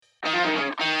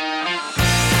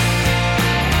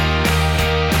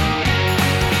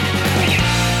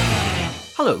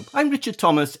Hello, I'm Richard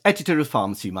Thomas, editor of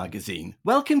Pharmacy Magazine.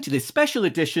 Welcome to this special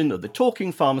edition of the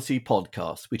Talking Pharmacy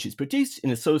podcast, which is produced in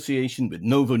association with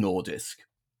Novo Nordisk.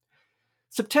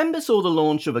 September saw the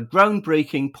launch of a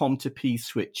groundbreaking POM-to-P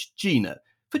switch, GINA,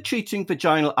 for treating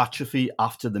vaginal atrophy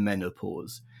after the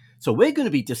menopause. So we're going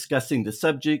to be discussing the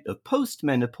subject of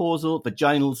post-menopausal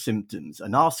vaginal symptoms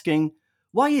and asking,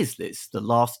 why is this the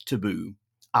last taboo?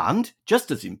 And,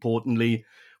 just as importantly,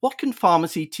 what can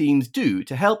pharmacy teams do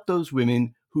to help those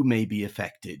women who may be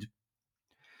affected?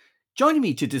 Joining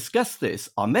me to discuss this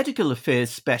are medical affairs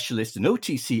specialist and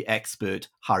OTC expert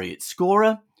Harriet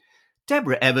Scorer,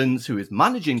 Deborah Evans, who is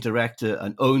managing director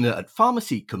and owner at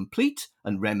Pharmacy Complete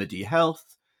and Remedy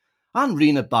Health, and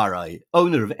Rina Barai,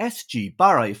 owner of SG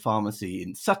Barai Pharmacy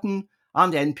in Sutton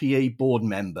and NPA board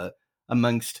member,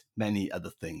 amongst many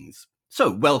other things. So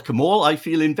welcome all. I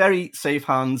feel in very safe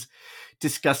hands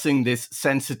discussing this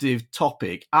sensitive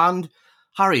topic. And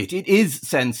Harriet, it is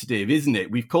sensitive, isn't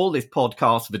it? We've called this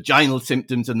podcast Vaginal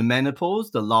Symptoms and the Menopause,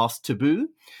 the Last Taboo.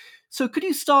 So could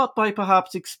you start by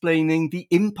perhaps explaining the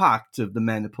impact of the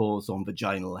menopause on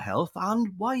vaginal health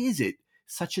and why is it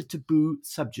such a taboo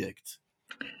subject?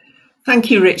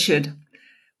 Thank you, Richard.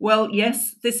 Well,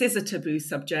 yes, this is a taboo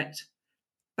subject,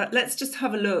 but let's just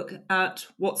have a look at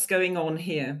what's going on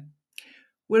here.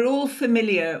 We're all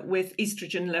familiar with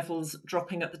estrogen levels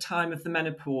dropping at the time of the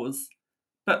menopause,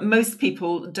 but most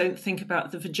people don't think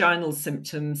about the vaginal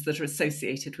symptoms that are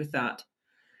associated with that.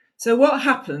 So what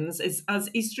happens is as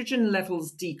estrogen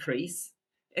levels decrease,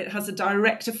 it has a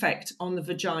direct effect on the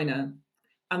vagina,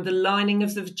 and the lining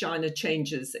of the vagina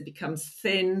changes. It becomes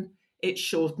thin, it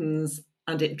shortens,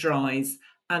 and it dries,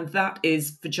 and that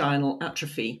is vaginal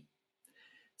atrophy.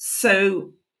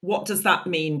 So what does that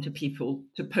mean to people,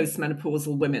 to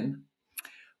postmenopausal women?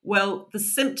 Well, the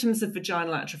symptoms of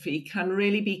vaginal atrophy can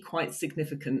really be quite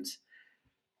significant.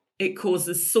 It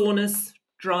causes soreness,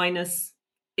 dryness,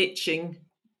 itching,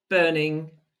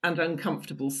 burning, and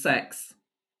uncomfortable sex.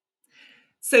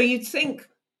 So you'd think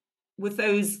with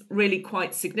those really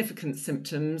quite significant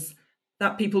symptoms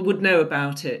that people would know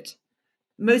about it.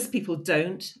 Most people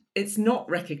don't. It's not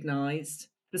recognised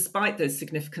despite those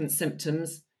significant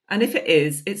symptoms. And if it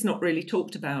is, it's not really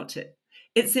talked about it.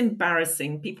 It's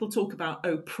embarrassing. People talk about,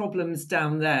 problems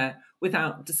down there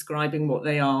without describing what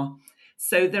they are.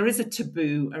 So there is a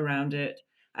taboo around it.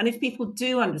 And if people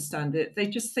do understand it, they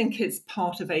just think it's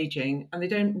part of aging and they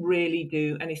don't really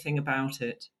do anything about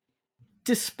it.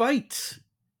 Despite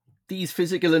these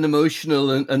physical and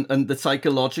emotional and the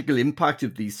psychological impact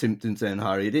of these symptoms then,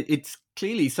 Harriet, it's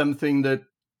clearly something that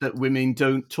women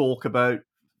don't talk about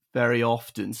very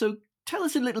often. So tell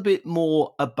us a little bit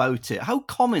more about it. How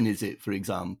common is it, for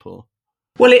example?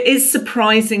 Well, it is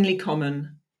surprisingly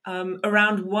common.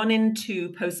 Around 1 in 2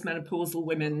 postmenopausal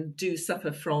women do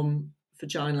suffer from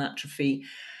vaginal atrophy.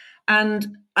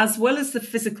 And as well as the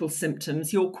physical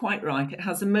symptoms, you're quite right, it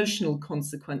has emotional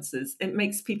consequences. It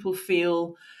makes people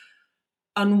feel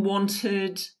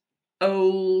unwanted,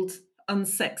 old,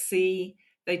 unsexy.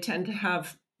 They tend to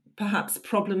have perhaps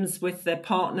problems with their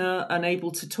partner, unable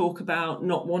to talk about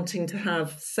not wanting to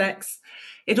have sex.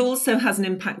 It also has an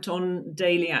impact on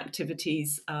daily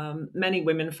activities. Many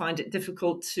women find it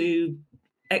difficult to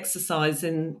exercise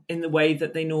in the way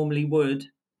that they normally would.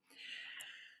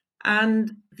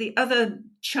 And the other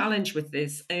challenge with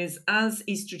this is as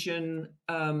estrogen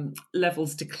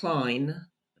levels decline,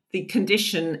 the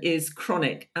condition is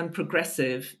chronic and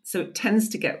progressive, so it tends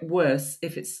to get worse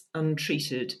if it's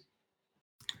untreated.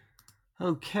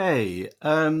 Okay,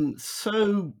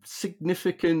 so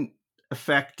significant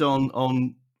effect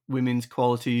on women's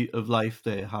quality of life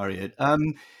there, Harriet.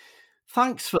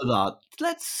 Thanks for that.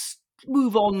 Let's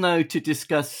move on now to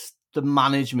discuss the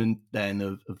management then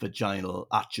of vaginal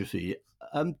atrophy.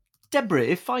 Deborah,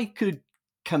 if I could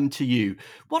come to you,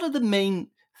 what are the main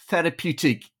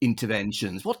therapeutic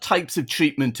interventions? What types of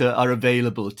treatment are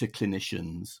available to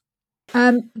clinicians?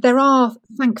 There are,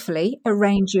 thankfully, a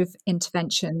range of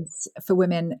interventions for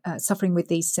women suffering with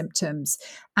these symptoms.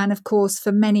 And of course,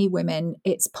 for many women,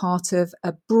 it's part of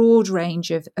a broad range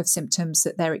of symptoms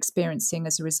that they're experiencing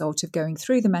as a result of going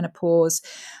through the menopause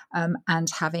and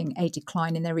having a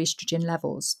decline in their estrogen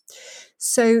levels.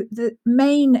 So the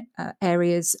main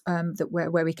areas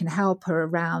where we can help are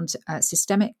around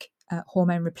systemic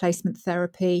hormone replacement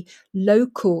therapy,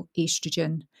 local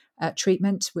estrogen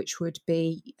treatment, which would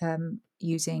be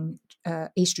using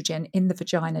estrogen in the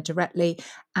vagina directly,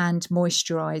 and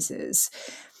moisturizers.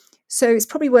 So it's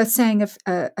probably worth saying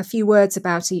a few words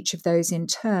about each of those in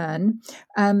turn.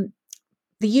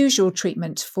 The usual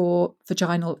treatment for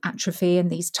vaginal atrophy and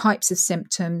these types of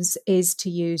symptoms is to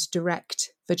use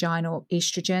direct vaginal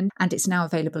estrogen, and it's now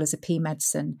available as a P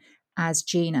medicine as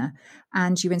Gina.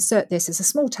 And you insert this as a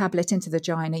small tablet into the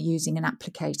vagina using an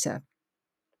applicator.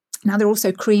 Now, there are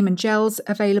also cream and gels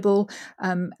available,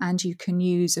 and you can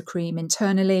use a cream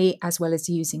internally as well as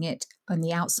using it on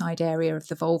the outside area of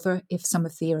the vulva if some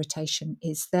of the irritation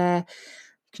is there.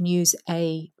 You can use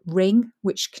a ring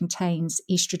which contains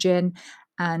estrogen,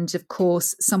 and of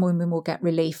course, some women will get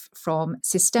relief from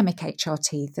systemic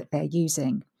HRT that they're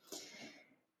using.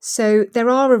 So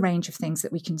there are a range of things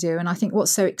that we can do. And I think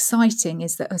what's so exciting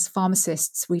is that as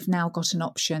pharmacists, we've now got an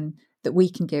option that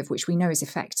we can give, which we know is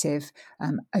effective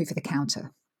over the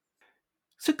counter.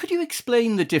 So could you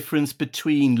explain the difference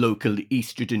between local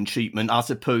estrogen treatment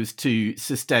as opposed to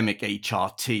systemic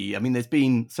HRT? I mean, there's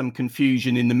been some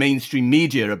confusion in the mainstream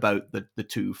media about the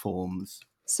two forms.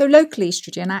 So local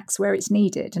estrogen acts where it's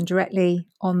needed and directly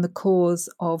on the cause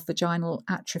of vaginal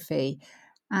atrophy.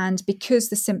 And because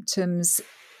the symptoms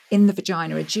in the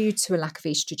vagina are due to a lack of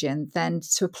estrogen, then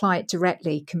to apply it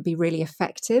directly can be really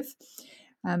effective.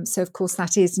 So, of course,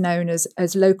 that is known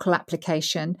as local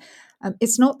application.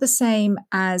 It's not the same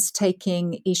as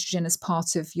taking estrogen as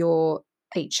part of your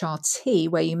HRT,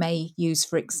 where you may use,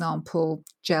 for example,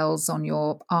 gels on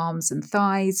your arms and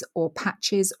thighs or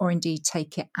patches, or indeed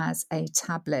take it as a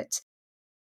tablet.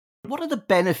 What are the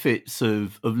benefits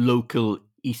of local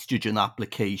estrogen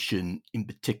application in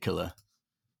particular?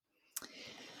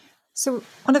 So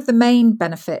one of the main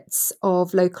benefits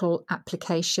of local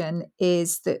application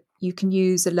is that you can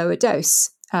use a lower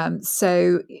dose.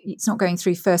 So it's not going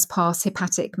through first pass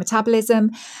hepatic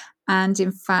metabolism. And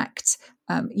in fact,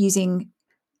 using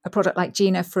a product like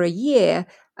Gina for a year,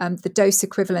 the dose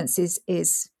equivalence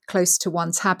is close to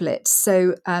one tablet.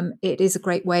 So it is a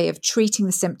great way of treating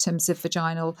the symptoms of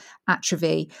vaginal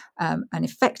atrophy, an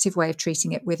effective way of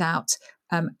treating it without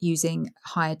using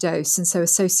higher dose, and so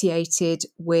associated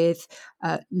with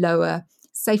lower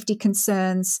safety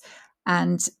concerns,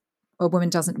 and a woman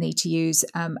doesn't need to use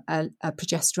a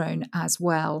progesterone as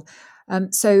well.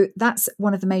 So that's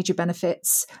one of the major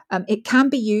benefits. It can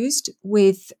be used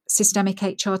with systemic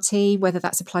HRT, whether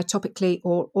that's applied topically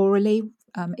or orally,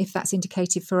 if that's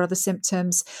indicated for other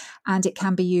symptoms, and it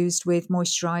can be used with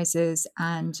moisturizers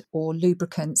and or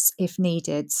lubricants if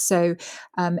needed. So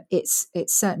it's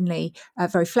certainly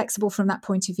very flexible from that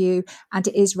point of view, and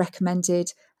it is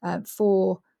recommended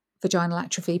for vaginal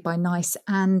atrophy by NICE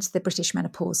and the British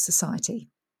Menopause Society.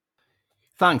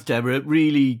 Thanks, Deborah.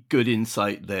 Really good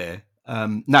insight there.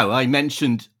 Now, I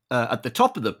mentioned at the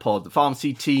top of the pod, the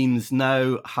pharmacy teams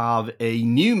now have a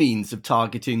new means of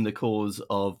targeting the cause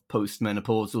of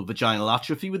postmenopausal vaginal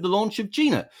atrophy with the launch of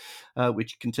Gina,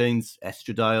 which contains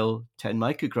estradiol 10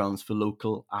 micrograms for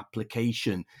local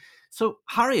application. So,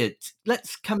 Harriet,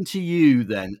 let's come to you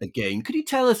then again. Could you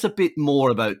tell us a bit more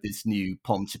about this new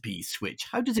POM-to-P switch?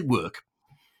 How does it work?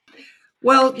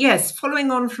 Well, yes,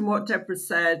 following on from what Deborah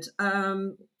said,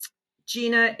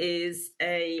 Gina is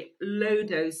a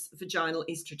low-dose vaginal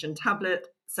estrogen tablet,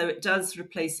 so it does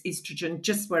replace estrogen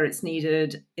just where it's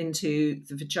needed into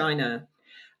the vagina.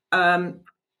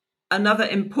 Another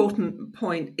important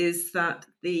point is that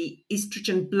the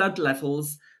estrogen blood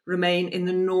levels remain in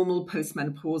the normal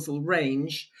postmenopausal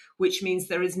range, which means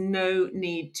there is no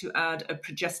need to add a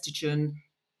progestogen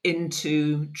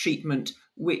into treatment,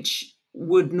 which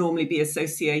would normally be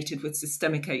associated with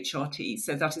systemic HRT.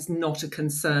 So that is not a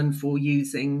concern for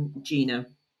using Gina.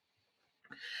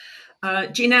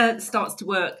 Gina starts to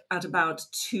work at about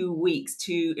 2 weeks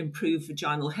to improve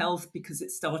vaginal health because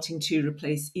it's starting to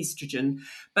replace estrogen.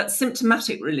 But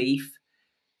symptomatic relief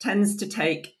tends to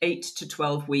take 8 to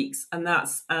 12 weeks, and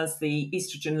that's as the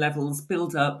estrogen levels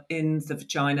build up in the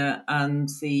vagina and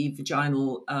the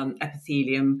vaginal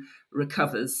epithelium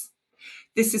recovers.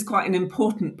 This is quite an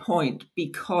important point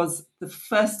because the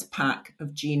first pack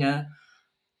of Gina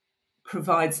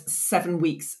provides 7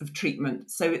 weeks of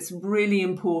treatment. So it's really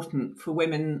important for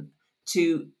women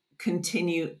to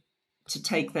continue to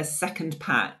take their second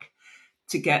pack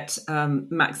to get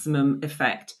maximum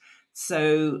effect.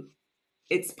 So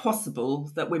it's possible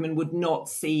that women would not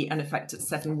see an effect at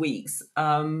 7 weeks,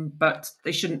 but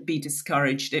they shouldn't be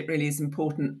discouraged. It really is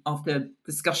important after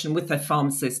discussion with their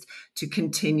pharmacist to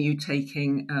continue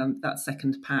taking that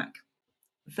second pack.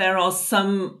 There are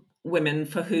some women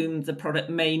for whom the product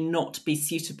may not be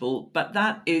suitable, but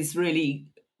that is really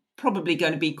probably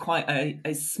going to be quite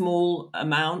a small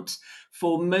amount.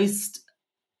 For most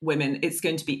women, it's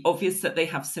going to be obvious that they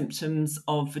have symptoms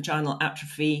of vaginal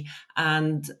atrophy,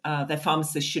 and their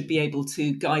pharmacist should be able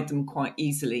to guide them quite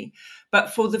easily.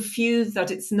 But for the few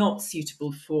that it's not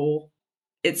suitable for,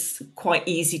 it's quite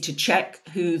easy to check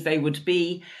who they would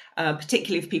be,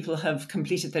 particularly if people have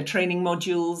completed their training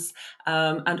modules,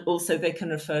 and also they can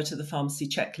refer to the pharmacy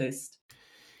checklist.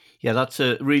 Yeah, that's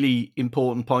a really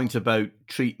important point about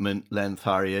treatment length,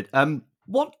 Harriet.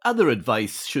 What other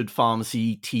advice should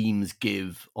pharmacy teams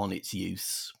give on its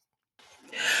use?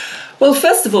 Well,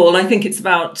 first of all, I think it's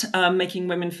about making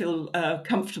women feel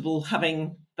comfortable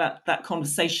having that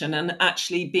conversation and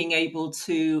actually being able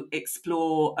to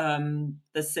explore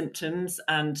the symptoms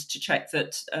and to check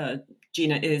that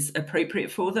GINA is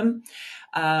appropriate for them.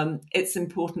 It's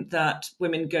important that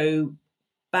women go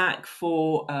back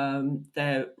for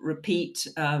their repeat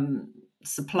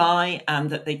supply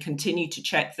and that they continue to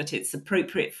check that it's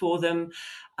appropriate for them.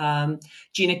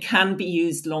 GINA can be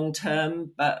used long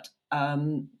term, but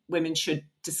women should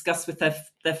discuss with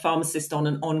their pharmacist on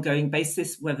an ongoing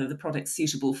basis whether the product's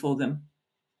suitable for them.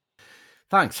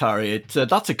 Thanks, Harriet.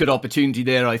 That's a good opportunity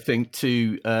there, I think,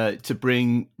 to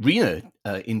bring Rena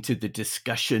into the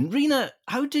discussion. Rena,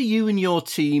 how do you and your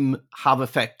team have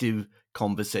effective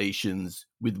conversations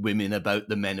with women about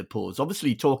the menopause?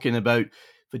 Obviously, talking about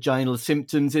vaginal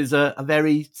symptoms is a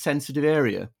very sensitive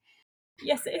area.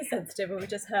 Yes, it is sensitive. We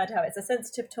just heard how it's a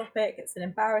sensitive topic, it's an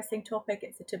embarrassing topic,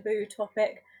 it's a taboo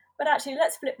topic. But actually,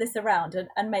 let's flip this around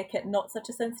and make it not such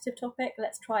a sensitive topic.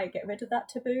 Let's try and get rid of that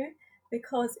taboo.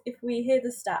 Because if we hear the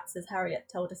stats, as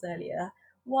Harriet told us earlier,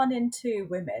 1 in 2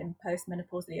 women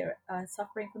postmenopausally are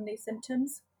suffering from these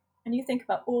symptoms. And you think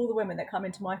about all the women that come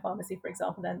into my pharmacy, for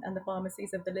example, and the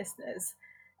pharmacies of the listeners,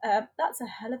 that's a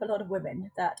hell of a lot of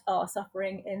women that are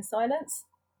suffering in silence.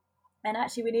 And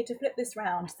actually, we need to flip this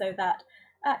round so that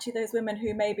actually those women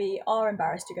who maybe are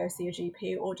embarrassed to go see a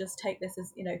GP or just take this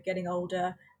as, getting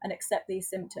older and accept these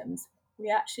symptoms, we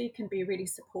actually can be really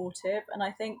supportive. And I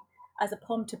think as a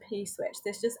POM to P switch,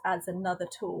 this just adds another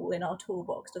tool in our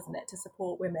toolbox, doesn't it, to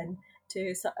support women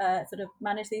to sort of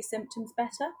manage these symptoms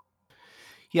better.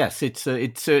 Yes, it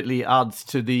certainly adds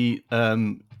to the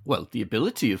the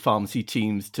ability of pharmacy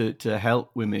teams to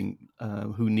help women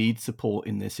who need support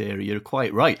in this area. You're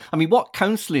quite right. I mean, what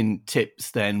counselling tips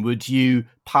then would you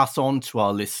pass on to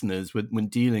our listeners when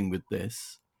dealing with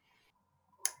this?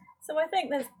 So I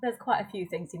think there's quite a few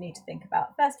things you need to think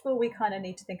about. First of all, we kind of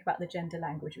need to think about the gender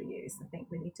language we use. I think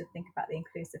we need to think about the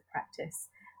inclusive practice.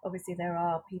 Obviously, there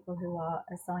are people who are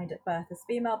assigned at birth as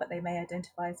female, but they may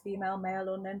identify as female, male,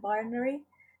 or non-binary.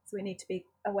 So we need to be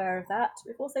aware of that.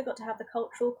 We've also got to have the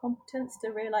cultural competence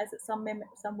to realise that some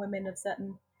women of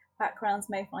certain backgrounds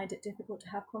may find it difficult to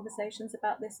have conversations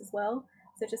about this as well.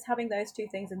 So just having those two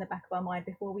things in the back of our mind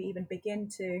before we even begin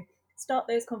to start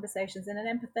those conversations in an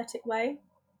empathetic way.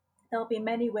 There'll be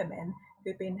many women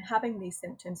who've been having these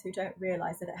symptoms who don't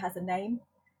realise that it has a name.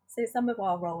 So some of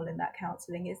our role in that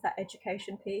counselling is that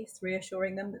education piece,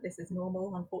 reassuring them that this is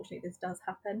normal. Unfortunately, this does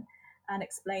happen, and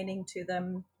explaining to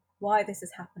them why this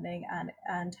is happening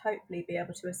and hopefully be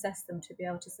able to assess them to be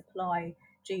able to supply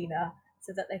GINA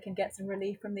so that they can get some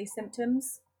relief from these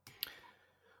symptoms.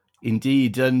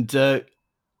 Indeed. And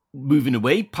moving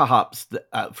away perhaps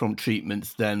from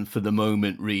treatments then for the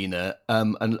moment, Rena,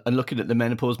 and looking at the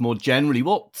menopause more generally,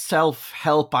 what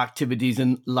self-help activities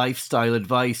and lifestyle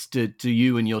advice do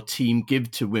you and your team give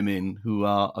to women who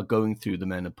are going through the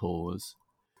menopause?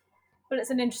 Well, it's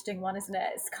an interesting one, isn't it?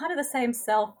 It's kind of the same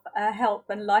self-help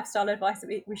and lifestyle advice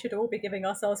that we should all be giving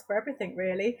ourselves for everything,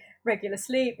 really. Regular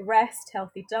sleep, rest,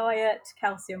 healthy diet,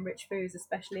 calcium-rich foods,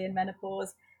 especially in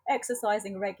menopause,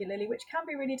 exercising regularly, which can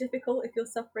be really difficult if you're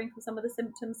suffering from some of the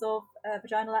symptoms of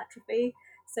vaginal atrophy.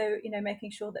 So,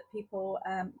 making sure that people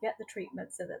get the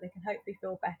treatment so that they can hopefully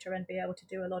feel better and be able to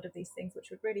do a lot of these things, which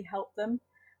would really help them.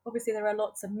 Obviously, there are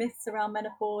lots of myths around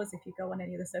menopause. If you go on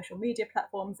any of the social media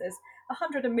platforms, there's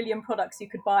 100 million products you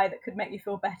could buy that could make you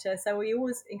feel better. So we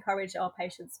always encourage our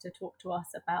patients to talk to us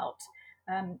about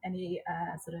any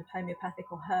sort of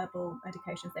homeopathic or herbal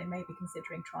medications they may be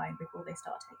considering trying before they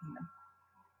start taking them.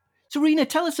 So, Rena,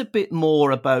 tell us a bit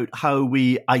more about how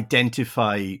we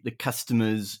identify the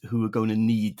customers who are going to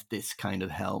need this kind of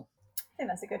help. I think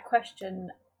that's a good question,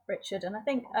 Richard. And I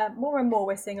think more and more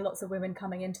we're seeing lots of women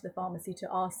coming into the pharmacy to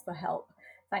ask for help,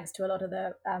 thanks to a lot of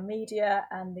the media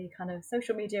and the kind of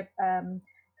social media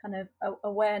kind of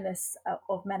awareness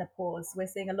of menopause. We're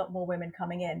seeing a lot more women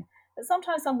coming in. But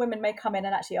sometimes some women may come in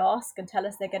and actually ask and tell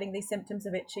us they're getting these symptoms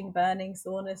of itching, burning,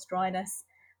 soreness, dryness.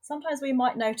 Sometimes we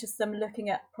might notice them looking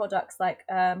at products like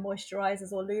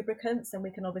moisturizers or lubricants, and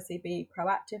we can obviously be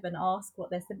proactive and ask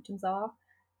what their symptoms are.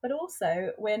 But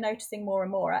also, we're noticing more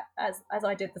and more, as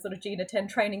I did the sort of GINA 10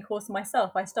 training course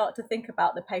myself, I start to think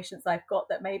about the patients I've got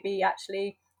that may be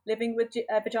actually living with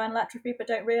vaginal atrophy but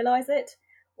don't realise it,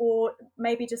 or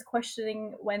maybe just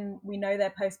questioning when we know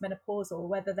they're postmenopausal,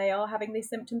 whether they are having these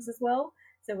symptoms as well.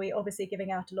 So we're obviously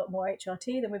giving out a lot more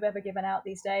HRT than we've ever given out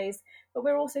these days, but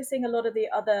we're also seeing a lot of the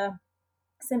other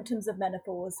symptoms of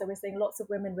menopause. So we're seeing lots of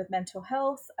women with mental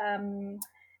health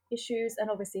issues and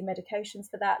obviously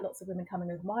medications for that. Lots of women coming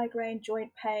with migraine,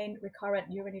 joint pain, recurrent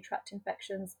urinary tract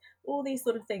infections. All these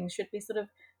sort of things should be sort of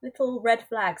little red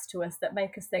flags to us that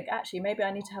make us think, actually, maybe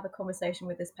I need to have a conversation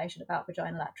with this patient about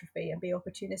vaginal atrophy and be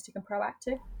opportunistic and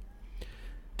proactive.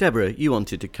 Deborah, you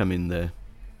wanted to come in there.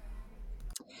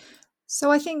 So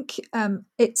I think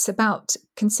it's about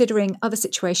considering other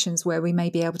situations where we may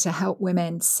be able to help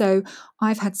women. So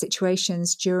I've had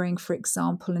situations during, for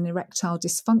example, an erectile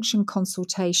dysfunction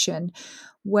consultation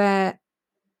where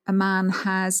a man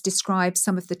has described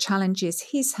some of the challenges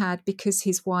he's had because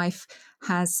his wife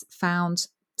has found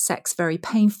sex very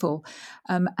painful.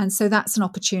 And so that's an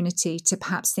opportunity to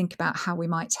perhaps think about how we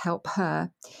might help her.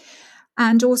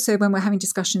 And also when we're having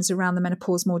discussions around the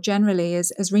menopause more generally,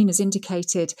 as Rena's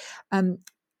indicated,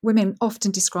 women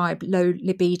often describe low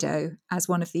libido as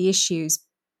one of the issues.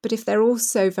 But if they're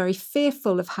also very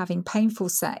fearful of having painful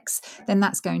sex, then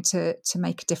that's going to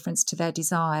make a difference to their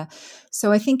desire.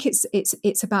 So I think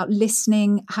it's about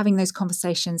listening, having those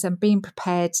conversations and being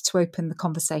prepared to open the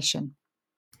conversation.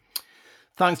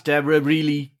 Thanks, Deborah.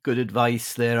 Really good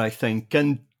advice there, I think.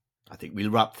 And I think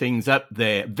we'll wrap things up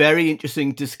there. Very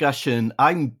interesting discussion.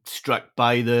 I'm struck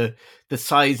by the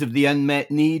size of the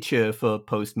unmet need here for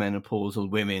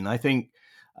postmenopausal women. I think,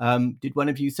 did one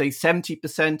of you say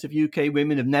 70% of UK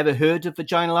women have never heard of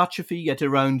vaginal atrophy, yet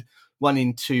around 1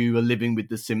 in 2 are living with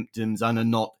the symptoms and are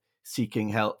not seeking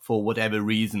help for whatever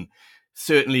reason?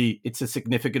 Certainly, it's a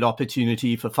significant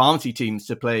opportunity for pharmacy teams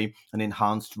to play an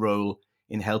enhanced role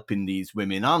in helping these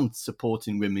women and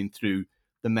supporting women through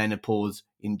the menopause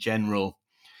in general.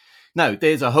 Now,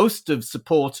 there's a host of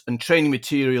support and training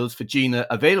materials for GINA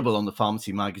available on the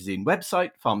Pharmacy Magazine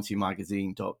website,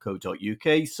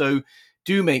 pharmacymagazine.co.uk. So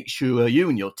do make sure you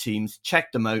and your teams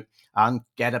check them out and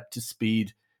get up to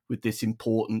speed with this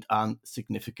important and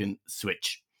significant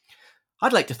switch.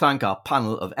 I'd like to thank our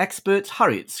panel of experts,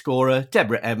 Harriet Scorer,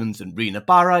 Deborah Evans and Rena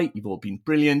Barrai. You've all been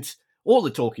brilliant. All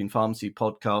the Talking Pharmacy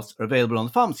podcasts are available on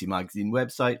the Pharmacy Magazine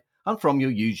website and from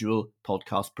your usual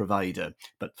podcast provider.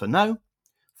 But for now,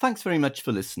 thanks very much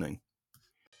for listening.